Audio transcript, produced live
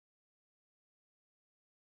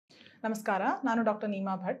ನಮಸ್ಕಾರ, ನಾನು ಡಾಕ್ಟರ್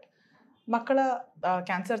ನೀಮಾ ಭಟ್, ಮಕ್ಕಳ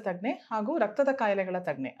ಕ್ಯಾನ್ಸರ್ ತಜ್ಞೆ ಹಾಗೂ ರಕ್ತದ ಕಾಯಿಲೆಗಳ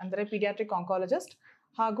ತಜ್ಞೆ, ಅಂದರೆ ಪೀಡಿಯಾಟ್ರಿಕ್ ಆಂಕಾಲಜಿಸ್ಟ್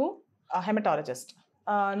ಹಾಗೂ ಹೆಮಟಾಲಜಿಸ್ಟ್.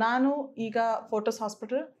 ನಾನು ಈಗ ಫೋರ್ಟಿಸ್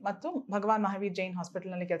ಹಾಸ್ಪಿಟಲ್ ಮತ್ತು ಭಗವಾನ್ ಮಹಾವೀರ್ ಜೈನ್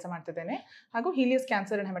ಹಾಸ್ಪಿಟಲ್ನಲ್ಲಿ ಕೆಲಸ ಮಾಡ್ತಿದ್ದೇನೆ ಹಾಗೂ ಹೀಲಿಯಸ್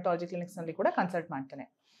ಕ್ಯಾನ್ಸರ್ ಆ್ಯಂಡ್ ಹೆಮಟಾಲಜಿ ಕ್ಲಿನಿಕ್ಸ್ನಲ್ಲಿ ಕೂಡ ಕನ್ಸಲ್ಟ್ ಮಾಡ್ತೇನೆ.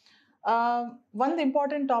 ಒಂದು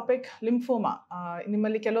ಇಂಪಾರ್ಟೆಂಟ್ ಟಾಪಿಕ್ ಲಿಂಫೋಮಾ.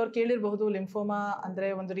 ನಿಮ್ಮಲ್ಲಿ ಕೆಲವರು ಕೇಳಿರಬಹುದು, ಲಿಂಫೋಮಾ ಅಂದರೆ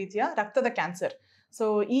ಒಂದು ರೀತಿಯ ರಕ್ತದ ಕ್ಯಾನ್ಸರ್. ಸೊ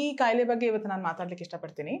ಈ ಕಾಯಿಲೆ ಬಗ್ಗೆ ಇವತ್ತು ನಾನು ಮಾತಾಡ್ಲಿಕ್ಕೆ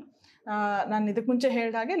ಇಷ್ಟಪಡ್ತೀನಿ. ನಾನು ಇದಕ್ಕೆ ಮುಂಚೆ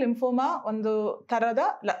ಹೇಳಿದ ಹಾಗೆ ಲಿಂಫೋಮಾ ಒಂದು ಥರದ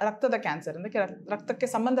ರಕ್ತದ ಕ್ಯಾನ್ಸರ್, ಅಂದರೆ ರಕ್ತಕ್ಕೆ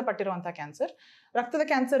ಸಂಬಂಧಪಟ್ಟಿರುವಂಥ ಕ್ಯಾನ್ಸರ್. ರಕ್ತದ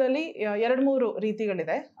ಕ್ಯಾನ್ಸರಲ್ಲಿ 2-3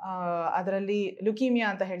 ರೀತಿಗಳಿದೆ. ಅದರಲ್ಲಿ ಲ್ಯುಕೀಮಿಯಾ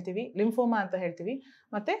ಅಂತ ಹೇಳ್ತೀವಿ, ಲಿಂಫೋಮಾ ಅಂತ ಹೇಳ್ತೀವಿ,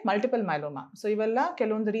 ಮತ್ತು ಮಲ್ಟಿಪಲ್ ಮೈಲೋಮಾ. ಸೊ ಇವೆಲ್ಲ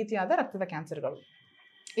ಕೆಲವೊಂದು ರೀತಿಯಾದ ರಕ್ತದ ಕ್ಯಾನ್ಸರ್ಗಳು.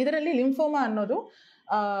 ಇದರಲ್ಲಿ ಲಿಂಫೋಮಾ ಅನ್ನೋದು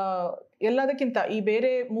ಎಲ್ಲದಕ್ಕಿಂತ ಈ ಬೇರೆ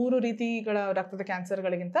 3 ರೀತಿಗಳ ರಕ್ತದ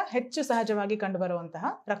ಕ್ಯಾನ್ಸರ್ಗಳಿಗಿಂತ ಹೆಚ್ಚು ಸಹಜವಾಗಿ ಕಂಡುಬರುವಂತಹ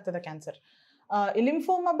ರಕ್ತದ ಕ್ಯಾನ್ಸರ್. ಈ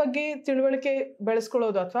ಲಿಂಫೋಮಾ ಬಗ್ಗೆ ತಿಳುವಳಿಕೆ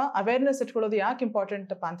ಬೆಳೆಸ್ಕೊಳ್ಳೋದು ಅಥವಾ ಅವೇರ್ನೆಸ್ ಇಟ್ಕೊಳ್ಳೋದು ಯಾಕೆ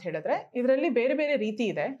ಇಂಪಾರ್ಟೆಂಟ್ ಅಪ್ಪ ಅಂತ ಹೇಳಿದ್ರೆ, ಇದರಲ್ಲಿ ಬೇರೆ ಬೇರೆ ರೀತಿ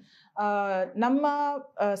ಇದೆ. ನಮ್ಮ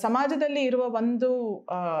ಸಮಾಜದಲ್ಲಿ ಇರುವ ಒಂದು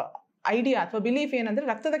ಐಡಿಯಾ ಅಥವಾ ಬಿಲೀಫ್ ಏನಂದ್ರೆ,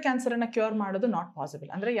 ರಕ್ತದ ಕ್ಯಾನ್ಸರನ್ನು ಕ್ಯೂರ್ ಮಾಡೋದು ನಾಟ್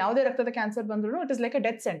ಪಾಸಿಬಲ್. ಅಂದರೆ ಯಾವುದೇ ರಕ್ತದ ಕ್ಯಾನ್ಸರ್ ಬಂದ್ರೂ it is like A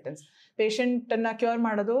death sentence. ಪೇಷಂಟನ್ನು cure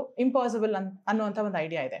ಮಾಡೋದು ಇಂಪಾಸಿಬಲ್ ಅನ್ನುವಂಥ ಒಂದು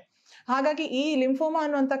ಐಡಿಯಾ ಇದೆ. ಹಾಗಾಗಿ ಈ ಲಿಂಫೋಮಾ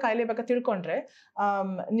ಅನ್ನುವಂಥ ಕಾಯಿಲೆ ಬಗ್ಗೆ ತಿಳ್ಕೊಂಡ್ರೆ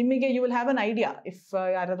ನಿಮಗೆ you will have an idea. If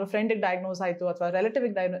ಯಾರಾದರೂ ಫ್ರೆಂಡಿಗೆ ಡಯಾಗ್ನೋಸ್ ಆಯಿತು ಅಥವಾ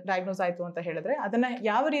ರಿಲೇಟಿವಿಗೆ ಡಯಾಗ್ನೋಸ್ ಆಯಿತು ಅಂತ ಹೇಳಿದ್ರೆ ಅದನ್ನು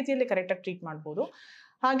ಯಾವ ರೀತಿಯಲ್ಲಿ ಕರೆಕ್ಟಾಗಿ ಟ್ರೀಟ್ ಮಾಡ್ಬೋದು,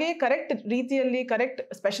 ಹಾಗೆ ಕರೆಕ್ಟ್ ರೀತಿಯಲ್ಲಿ ಕರೆಕ್ಟ್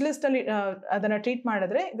ಸ್ಪೆಷಲಿಸ್ಟಲ್ಲಿ ಅದನ್ನು ಟ್ರೀಟ್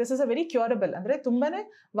ಮಾಡಿದ್ರೆ this is a very curable, ಅಂದರೆ ತುಂಬಾ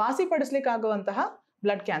ವಾಸಿಪಡಿಸ್ಲಿಕ್ಕಾಗುವಂತಹ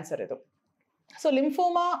ಬ್ಲಡ್ ಕ್ಯಾನ್ಸರ್ ಇದು. ಸೊ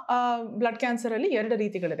ಲಿಂಫೋಮಾ ಬ್ಲಡ್ ಕ್ಯಾನ್ಸರಲ್ಲಿ 2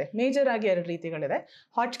 ರೀತಿಗಳಿದೆ, ಮೇಜರ್ ಆಗಿ 2 ರೀತಿಗಳಿದೆ.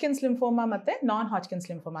 ಹಾಡ್ಜ್ಕಿನ್ಸ್ ಲಿಂಫೋಮಾ ಮತ್ತು ನಾನ್ ಹಾಡ್ಜ್ಕಿನ್ಸ್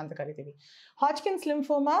ಲಿಂಫೋಮಾ ಅಂತ ಕರಿತೀವಿ. ಹಾಡ್ಜ್ಕಿನ್ಸ್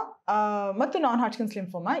ಲಿಂಫೋಮಾ ಮತ್ತು ನಾನ್ ಹಾಡ್ಜ್ಕಿನ್ಸ್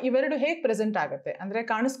ಲಿಂಫೋಮಾ ಇವೆರಡು ಹೇಗೆ ಪ್ರೆಸೆಂಟ್ ಆಗುತ್ತೆ, ಅಂದರೆ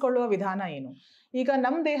ಕಾಣಿಸ್ಕೊಳ್ಳುವ ವಿಧಾನ ಏನು? ಈಗ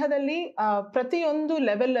ನಮ್ಮ ದೇಹದಲ್ಲಿ ಪ್ರತಿಯೊಂದು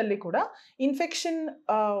ಲೆವೆಲಲ್ಲಿ ಕೂಡ ಇನ್ಫೆಕ್ಷನ್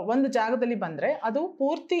ಒಂದು ಜಾಗದಲ್ಲಿ ಬಂದರೆ ಅದು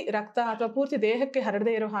ಪೂರ್ತಿ ರಕ್ತ ಅಥವಾ ಪೂರ್ತಿ ದೇಹಕ್ಕೆ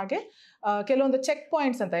ಹರಡದೇ ಇರೋ ಹಾಗೆ ಕೆಲವೊಂದು ಚೆಕ್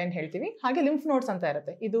ಪಾಯಿಂಟ್ಸ್ ಅಂತ ಏನು ಹೇಳ್ತೀವಿ, ಹಾಗೆ ಲಿಂಫ್ ನೋಡ್ಸ್ ಅಂತ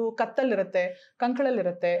ಇರುತ್ತೆ. ಇದು ಕತ್ತಲ್ಲಿರುತ್ತೆ,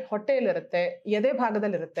 ಕಂಕಳಲ್ಲಿರುತ್ತೆ, ಹೊಟ್ಟೆಯಲ್ಲಿರುತ್ತೆ, ಎದೆ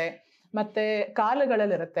ಭಾಗದಲ್ಲಿರುತ್ತೆ, ಮತ್ತು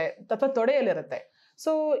ಕಾಲುಗಳಲ್ಲಿರುತ್ತೆ ಅಥವಾ ತೊಡೆಯಲ್ಲಿರುತ್ತೆ.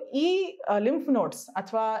 ಸೊ ಈ ಲಿಂಫ್ ನೋಡ್ಸ್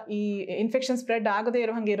ಅಥವಾ ಈ ಇನ್ಫೆಕ್ಷನ್ ಸ್ಪ್ರೆಡ್ ಆಗದೇ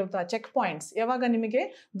ಇರೋ ಹಾಗೆ ಇರುವಂಥ ಚೆಕ್ ಪಾಯಿಂಟ್ಸ್ ಯಾವಾಗ ನಿಮಗೆ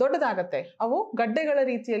ದೊಡ್ಡದಾಗತ್ತೆ, ಅವು ಗಡ್ಡೆಗಳ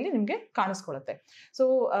ರೀತಿಯಲ್ಲಿ ನಿಮಗೆ ಕಾಣಿಸ್ಕೊಳ್ಳುತ್ತೆ. ಸೊ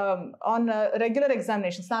ಆನ್ ರೆಗ್ಯುಲರ್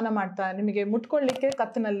ಎಕ್ಸಾಮಿನೇಷನ್, ಸ್ನಾನ ಮಾಡ್ತಾ ನಿಮಗೆ ಮುಟ್ಕೊಳ್ಳಿಕ್ಕೆ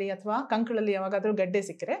ಕತ್ತಿನಲ್ಲಿ ಅಥವಾ ಕಂಕಳಲ್ಲಿ ಯಾವಾಗಾದರೂ ಗಡ್ಡೆ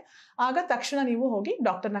ಸಿಕ್ಕರೆ ಆಗ ತಕ್ಷಣ ನೀವು ಹೋಗಿ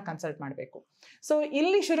ಡಾಕ್ಟರ್ನ ಕನ್ಸಲ್ಟ್ ಮಾಡಬೇಕು. ಸೊ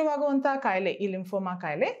ಇಲ್ಲಿ ಶುರುವಾಗುವಂಥ ಕಾಯಿಲೆ ಈ ಲಿಂಫೋಮಾ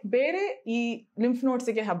ಕಾಯಿಲೆ ಬೇರೆ ಈ ಲಿಂಫ್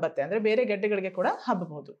ನೋಡ್ಸಿಗೆ ಹಬ್ಬತ್ತೆ, ಅಂದರೆ ಬೇರೆ ಗಡ್ಡೆಗಳಿಗೆ ಕೂಡ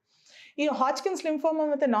ಹಬ್ಬಬಹುದು. ಈ ಹಾಡ್ಜ್ಕಿನ್ಸ್ ಲಿಂಫೋಮಾ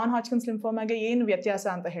ಮತ್ತು ನಾನ್ ಹಾಡ್ಜ್ಕಿನ್ಸ್ ಲಿಂಫೋಮಾಗೆ ಏನು ವ್ಯತ್ಯಾಸ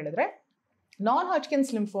ಅಂತ ಹೇಳಿದ್ರೆ, ನಾನ್ ಹಾಡ್ಜ್ಕಿನ್ಸ್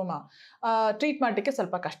ಲಿಂಫೋಮಾ ಟ್ರೀಟ್ ಮಾಡಲಿಕ್ಕೆ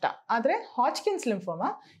ಸ್ವಲ್ಪ ಕಷ್ಟ, ಆದರೆ ಹಾಡ್ಜ್ಕಿನ್ಸ್ lymphoma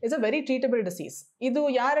is a very treatable disease. ಇದು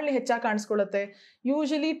ಯಾರಲ್ಲಿ ಹೆಚ್ಚಾಗಿ ಕಾಣಿಸ್ಕೊಳ್ಳುತ್ತೆ?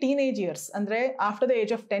 ಯೂಶಲಿ ಟೀನೇಜ್ ಇಯರ್ಸ್, ಅಂದರೆ after the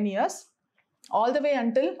age of 10 years all the way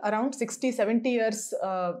until around 60-70 years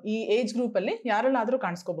ಈ ಏಜ್ ಗ್ರೂಪಲ್ಲಿ ಯಾರಲ್ಲಾದರೂ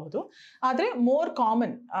ಕಾಣಿಸ್ಕೋಬಹುದು. ಆದರೆ more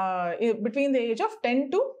common between the age of 10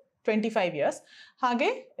 to 25 years, ಹಾಗೆ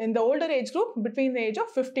in the older age group between the age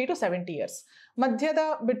of 50 to 70 years. ಮಧ್ಯದ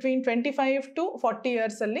between 25 to 40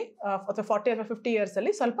 years ಅಲ್ಲಿ ಅಥವಾ 40 ಅಥವಾ 50 years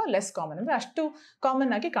ಅಲ್ಲಿ ಸ್ವಲ್ಪ ಲೆಸ್ ಕಾಮನ್, ಅಂದರೆ ಅಷ್ಟು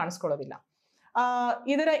ಕಾಮನ್ ಆಗಿ ಕಾಣಿಸ್ಕೊಳ್ಳೋದಿಲ್ಲ.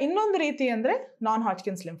 ಇದರ ಇನ್ನೊಂದು ರೀತಿ ಅಂದರೆ ನಾನ್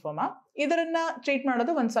ಹಾಡ್ಜ್ಕಿನ್ಸ್ ಲಿಂಫೋಮಾ. ಇದರನ್ನ ಟ್ರೀಟ್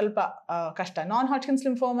ಮಾಡೋದು ಒಂದು ಸ್ವಲ್ಪ ಕಷ್ಟ. ನಾನ್ ಹಾಡ್ಜ್ಕಿನ್ಸ್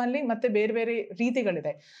ಲಿಂಫೋಮಲ್ಲಿ ಮತ್ತೆ ಬೇರೆ ಬೇರೆ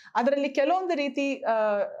ರೀತಿಗಳಿದೆ. ಅದರಲ್ಲಿ ಕೆಲವೊಂದು ರೀತಿ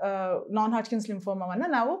ನಾನ್ ಹಾಡ್ಜ್ಕಿನ್ಸ್ ಲಿಂಫೋಮಾವನ್ನು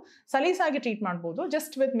ನಾವು ಸಲೀಸಾಗಿ ಟ್ರೀಟ್ ಮಾಡ್ಬೋದು,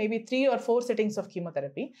 just with may be 3 or 4 sittings of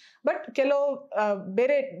chemotherapy. But ಕೆಲವು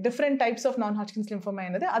ಬೇರೆ different types of non ಹಾಡ್ಜ್ಕಿನ್ಸ್ lymphoma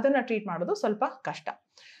ಏನಿದೆ ಅದನ್ನು ಟ್ರೀಟ್ ಮಾಡೋದು ಸ್ವಲ್ಪ ಕಷ್ಟ.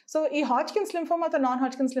 ಸೊ ಈ ಹಾಡ್ಜ್ಕಿನ್ಸ್ ಲಿಂಫೋಮಾ ಅಥವಾ ನಾನ್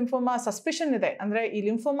ಹಾಡ್ಜ್ಕಿನ್ಸ್ ಲಿಂಫೋಮಾ ಸಸ್ಪಿಷನ್ ಇದೆ, ಅಂದರೆ ಈ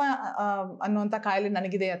ಲಿಂಫೋಮಾ ಅನ್ನುವಂಥ ಕಾಯಿಲೆ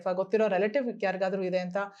ನನಗಿದೆ ಅಥವಾ ಗೊತ್ತಿರೋ ರಿಲೇಟಿವ್ ಯಾರಿಗಾದರೂ ಇದೆ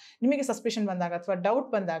ಅಂತ ನಿಮಗೆ ಸಸ್ಪಿಷನ್ ಬಂದಾಗ ಅಥವಾ ಡೌಟ್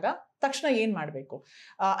ಬಂದಾಗ ತಕ್ಷಣ ಏನು ಮಾಡಬೇಕು?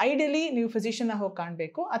 ಐಡಿಯಲಿ ನೀವು ಫಿಸಿಷಿಯನ್ನ ಹೋಗಿ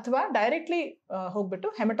ಕಾಣಬೇಕು, ಅಥವಾ ಡೈರೆಕ್ಟ್ಲಿ ಹೋಗ್ಬಿಟ್ಟು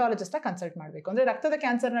ಹೆಮಟಾಲಜಿಸ್ಟ ಕನ್ಸಲ್ಟ್ ಮಾಡಬೇಕು. ಅಂದರೆ ರಕ್ತದ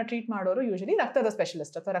ಕ್ಯಾನ್ಸರ್ನ ಟ್ರೀಟ್ ಮಾಡೋರು ಯೂಶಲಿ ರಕ್ತದ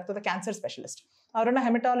ಸ್ಪೆಷಲಿಸ್ಟ್ ಅಥವಾ ರಕ್ತದ ಕ್ಯಾನ್ಸರ್ ಸ್ಪೆಷಲಿಸ್ಟ್, ಅವರನ್ನ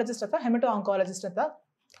ಹೆಮಟಾಲಜಿಸ್ಟ್ ಅಥವಾ ಹೆಮಟೋ ಆಂಕಾಲಜಿಸ್ಟ್ ಅಂತ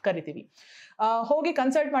ಕರಿತೀವಿ. ಹೋಗಿ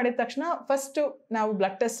ಕನ್ಸಲ್ಟ್ ಮಾಡಿದ ತಕ್ಷಣ ಫಸ್ಟು ನಾವು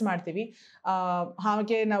ಬ್ಲಡ್ ಟೆಸ್ಟ್ ಮಾಡ್ತೀವಿ.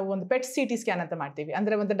 ಹಾಗೆ ನಾವು ಒಂದು ಪೆಟ್ CT ಸ್ಕ್ಯಾನ್ ಅಂತ ಮಾಡ್ತೀವಿ,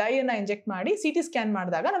 ಅಂದರೆ ಒಂದು ಡೈಯನ್ನು ಇಂಜೆಕ್ಟ್ ಮಾಡಿ CT ಸ್ಕ್ಯಾನ್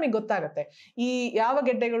ಮಾಡಿದಾಗ ನಮಗೆ ಗೊತ್ತಾಗುತ್ತೆ ಈ ಯಾವ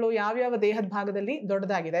ಗೆಡ್ಡೆಗಳು ಯಾವ್ಯಾವ ದೇಹದ ಭಾಗದಲ್ಲಿ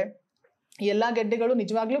ದೊಡ್ಡದಾಗಿದೆ, ಎಲ್ಲ ಗೆಡ್ಡೆಗಳು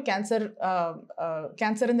ನಿಜವಾಗ್ಲೂ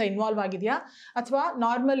ಕ್ಯಾನ್ಸರಿಂದ ಇನ್ವಾಲ್ವ್ ಆಗಿದೆಯಾ ಅಥವಾ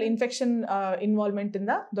ನಾರ್ಮಲ್ ಇನ್ಫೆಕ್ಷನ್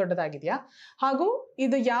ಇನ್ವಾಲ್ವ್ಮೆಂಟಿಂದ ದೊಡ್ಡದಾಗಿದೆಯಾ, ಹಾಗೂ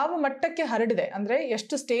ಇದು ಯಾವ ಮಟ್ಟಕ್ಕೆ ಹರಡಿದೆ, ಅಂದರೆ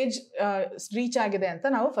ಎಷ್ಟು ಸ್ಟೇಜ್ ರೀಚ್ ಆಗಿದೆ ಅಂತ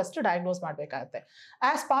ನಾವು ಫಸ್ಟ್ ಡಯಾಗ್ನೋಸ್ ಮಾಡಬೇಕಾಗುತ್ತೆ.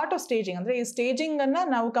 ಆಸ್ ಪಾರ್ಟ್ ಆಫ್ ಸ್ಟೇಜಿಂಗ್, ಅಂದರೆ ಈ ಸ್ಟೇಜಿಂಗನ್ನು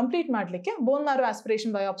ನಾವು ಕಂಪ್ಲೀಟ್ ಮಾಡಲಿಕ್ಕೆ ಬೋನ್ ಮ್ಯಾರೋ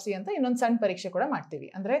ಆಸ್ಪಿರೇಷನ್ ಬಯೋಪ್ಸಿ ಅಂತ ಇನ್ನೊಂದು ಸಣ್ಣ ಪರೀಕ್ಷೆ ಕೂಡ ಮಾಡ್ತೀವಿ.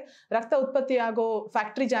 ಅಂದರೆ ರಕ್ತ ಉತ್ಪತ್ತಿಯಾಗೋ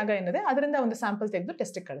ಫ್ಯಾಕ್ಟ್ರಿ ಜಾಗ ಏನಿದೆ ಅದರಿಂದ ಒಂದು ಸ್ಯಾಂಪಲ್ ತೆಗೆದು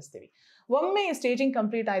ಟೆಸ್ಟಿಗೆ ಕಳಿಸ್ತೀವಿ. ಒಮ್ಮೆ ಈ ಸ್ಟೇಜಿಂಗ್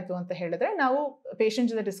ಕಂಪ್ಲೀಟ್ ಆಯಿತು ಅಂತ ಹೇಳಿದ್ರೆ ನಾವು ಪೇಷಂಟ್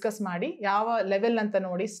ಜೊತೆ ಡಿಸ್ಕಸ್ ಮಾಡಿ ಯಾವ ಲೆವೆಲ್ ಅಂತ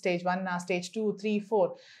ನೋಡಿ, ಸ್ಟೇಜ್ 1, ಸ್ಟೇಜ್ 2, 3, 4,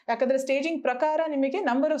 ಯಾಕಂದರೆ ಸ್ಟೇಜಿಂಗ್ ಪ್ರಕಾರ ನಿಮಗೆ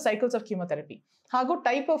number of cycles of chemotherapy ಹಾಗೂ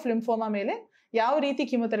ಟೈಪ್ ಆಫ್ ಲಿಂಫೋಮಾ ಮೇಲೆ ಯಾವ ರೀತಿ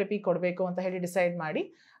ಕಿಮೊಥೆರಪಿ ಕೊಡಬೇಕು ಅಂತ ಹೇಳಿ ಡಿಸೈಡ್ ಮಾಡಿ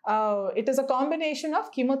it is a combination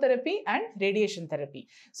of chemotherapy and radiation therapy.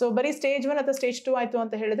 So ಬರೀ ಸ್ಟೇಜ್ 1 ಅಥವಾ ಸ್ಟೇಜ್ 2 ಆಯಿತು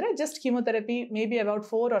ಅಂತ ಹೇಳಿದ್ರೆ just chemotherapy may be about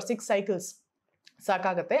 4 or 6 cycles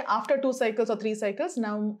ಸಾಕಾಗುತ್ತೆ. ಆಫ್ಟರ್ 2 cycles or 3 cycles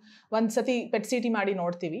ನಾವು ಒಂದು ಸತಿ ಪೆಟ್ ಸಿ ಟಿ ಮಾಡಿ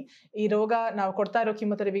ನೋಡ್ತೀವಿ, ಈ ರೋಗ ನಾವು ಕೊಡ್ತಾ ಇರೋ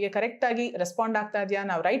ಕಿಮೊಥೆರಪಿಗೆ ಕರೆಕ್ಟಾಗಿ ರೆಸ್ಪಾಂಡ್ ಆಗ್ತಾ ಇದೆಯಾ,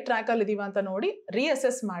 ನಾವು ರೈಟ್ ಟ್ರ್ಯಾಕಲ್ಲಿ ಇದೀವ ಅಂತ ನೋಡಿ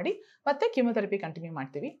ರೀಅಸೆಸ್ ಮಾಡಿ ಮತ್ತೆ ಕಿಮೊಥೆರಪಿ ಕಂಟಿನ್ಯೂ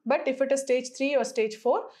ಮಾಡ್ತೀವಿ. But if it is stage 3 or stage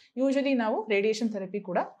 4 usually ನಾವು ರೇಡಿಯೇಷನ್ ಥೆರಪಿ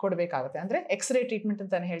ಕೂಡ ಕೊಡಬೇಕಾಗುತ್ತೆ. ಅಂದರೆ ಎಕ್ಸ್ರೇ ಟ್ರೀಟ್ಮೆಂಟ್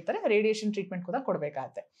ಅಂತಾನೆ ಹೇಳ್ತಾರೆ, ರೇಡಿಯೇಷನ್ ಟ್ರೀಟ್ಮೆಂಟ್ ಕೂಡ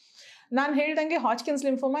ಕೊಡಬೇಕಾಗುತ್ತೆ. ನಾನು ಹೇಳ್ದಂಗೆ ಹಾಜ್ಕಿನ್ಸ್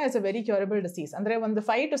lymphoma is a very curable disease. ಅಂದರೆ ಒಂದು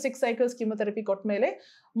 5 to 6 cycles ಕಿಮೊಥೆರಪಿ ಕೊಟ್ಟ ಮೇಲೆ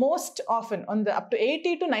ಮೋಸ್ಟ್ ಆಫನ್ ಒಂದು up to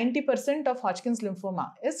 80 to 90% of ಹಾಜ್ಕಿನ್ಸ್ lymphoma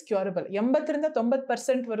is curable. 80ರಿಂದ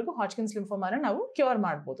 90% ವರೆಗೂ ಹಾಜ್ಕಿನ್ಸ್ ಲಿಂಫೋಮಾನ ನಾವು ಕ್ಯೂರ್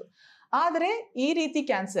ಮಾಡ್ಬೋದು. ಆದರೆ ಈ ರೀತಿ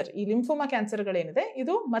ಕ್ಯಾನ್ಸರ್, ಈ ಲಿಂಫೋಮಾ ಕ್ಯಾನ್ಸರ್ಗಳೇನಿದೆ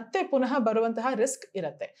ಇದು ಮತ್ತೆ ಪುನಃ ಬರುವಂತಹ ರಿಸ್ಕ್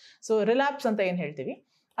ಇರುತ್ತೆ. ಸೊ ರಿಲ್ಯಾಪ್ಸ್ ಅಂತ ಏನು ಹೇಳ್ತೀವಿ,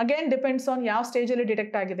 ಅಗೇನ್ ಡಿಪೆಂಡ್ಸ್ ಆನ್ ಯಾವ ಸ್ಟೇಜಲ್ಲಿ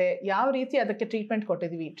ಡಿಟೆಕ್ಟ್ ಆಗಿದೆ, ಯಾವ ರೀತಿ ಅದಕ್ಕೆ ಟ್ರೀಟ್ಮೆಂಟ್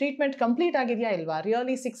ಕೊಟ್ಟಿದ್ದೀವಿ, ಟ್ರೀಟ್ಮೆಂಟ್ ಕಂಪ್ಲೀಟ್ ಆಗಿದೆಯಾ ಇಲ್ವಾ,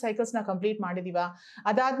 ರಿಯಲಿ 6 cycles ನಾವು ಕಂಪ್ಲೀಟ್ ಮಾಡಿದೀವಾ,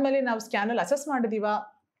 ಅದಾದಮೇಲೆ ನಾವು ಸ್ಕ್ಯಾನಲ್ಲಿ ಅಸೆಸ್ ಮಾಡಿದೀವಾ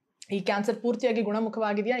ಈ ಕ್ಯಾನ್ಸರ್ ಪೂರ್ತಿಯಾಗಿ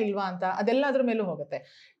ಗುಣಮುಖವಾಗಿದೆಯಾ ಇಲ್ವಾ ಅಂತ, ಅದೆಲ್ಲ ಅದ್ರ ಮೇಲೂ ಹೋಗುತ್ತೆ.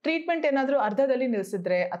 ಟ್ರೀಟ್ಮೆಂಟ್ ಏನಾದರೂ ಅರ್ಧದಲ್ಲಿ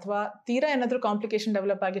ನಿಲ್ಲಿಸಿದ್ರೆ ಅಥವಾ ತೀರಾ ಏನಾದರೂ ಕಾಂಪ್ಲಿಕೇಶನ್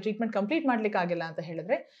ಡೆವಲಪ್ ಆಗಿ ಟ್ರೀಟ್ಮೆಂಟ್ ಕಂಪ್ಲೀಟ್ ಮಾಡ್ಲಿಕ್ಕೆ ಆಗಿಲ್ಲ ಅಂತ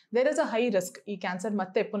ಹೇಳಿದ್ರೆ there is a high risk, ಈ ಕ್ಯಾನ್ಸರ್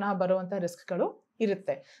ಮತ್ತೆ ಪುನಃ ಬರುವಂಥ ರಿಸ್ಕ್ಗಳು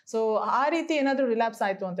ಇರುತ್ತೆ. ಸೊ ಆ ರೀತಿ ಏನಾದರೂ ರಿಲ್ಯಾಪ್ಸ್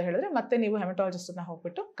ಆಯಿತು ಅಂತ ಹೇಳಿದ್ರೆ ಮತ್ತೆ ನೀವು ಹೆಮಟಾಲಜಿಸ್ಟನ್ನ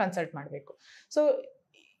ಹೋಗ್ಬಿಟ್ಟು ಕನ್ಸಲ್ಟ್ ಮಾಡಬೇಕು. ಸೊ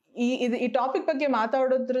ಈ ಟಾಪಿಕ್ ಬಗ್ಗೆ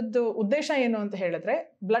ಮಾತಾಡೋದ್ರದ್ದು ಉದ್ದೇಶ ಏನು ಅಂತ ಹೇಳಿದ್ರೆ,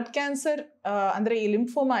 ಬ್ಲಡ್ ಕ್ಯಾನ್ಸರ್ ಅಂದರೆ ಈ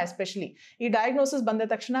ಲಿಂಫೋಮಾ ಎಸ್ಪೆಷಲಿ ಈ ಡಯಾಗ್ನೋಸಿಸ್ ಬಂದ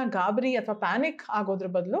ತಕ್ಷಣ ಗಾಬರಿ ಅಥವಾ ಪ್ಯಾನಿಕ್ ಆಗೋದ್ರ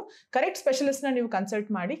ಬದಲು ಕರೆಕ್ಟ್ ಸ್ಪೆಷಲಿಸ್ಟ್ನ ನೀವು ಕನ್ಸಲ್ಟ್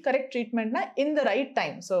ಮಾಡಿ correct ಟ್ರೀಟ್ಮೆಂಟ್ನ in the right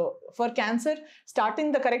time. So for cancer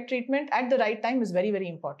starting the correct treatment at the right time is very very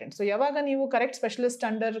important. So ಯಾವಾಗ ನೀವು correct specialist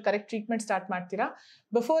under correct treatment start ಮಾಡ್ತೀರಾ,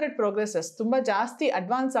 ಬಿಫೋರ್ ಇಟ್ ಪ್ರೋಗ್ರೆಸಸ್, ತುಂಬ ಜಾಸ್ತಿ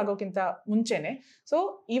advance ಆಗೋಕ್ಕಿಂತ ಮುಂಚೆನೆ, so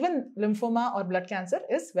even lymphoma R blood cancer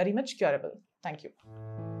is very much curable. Thank you.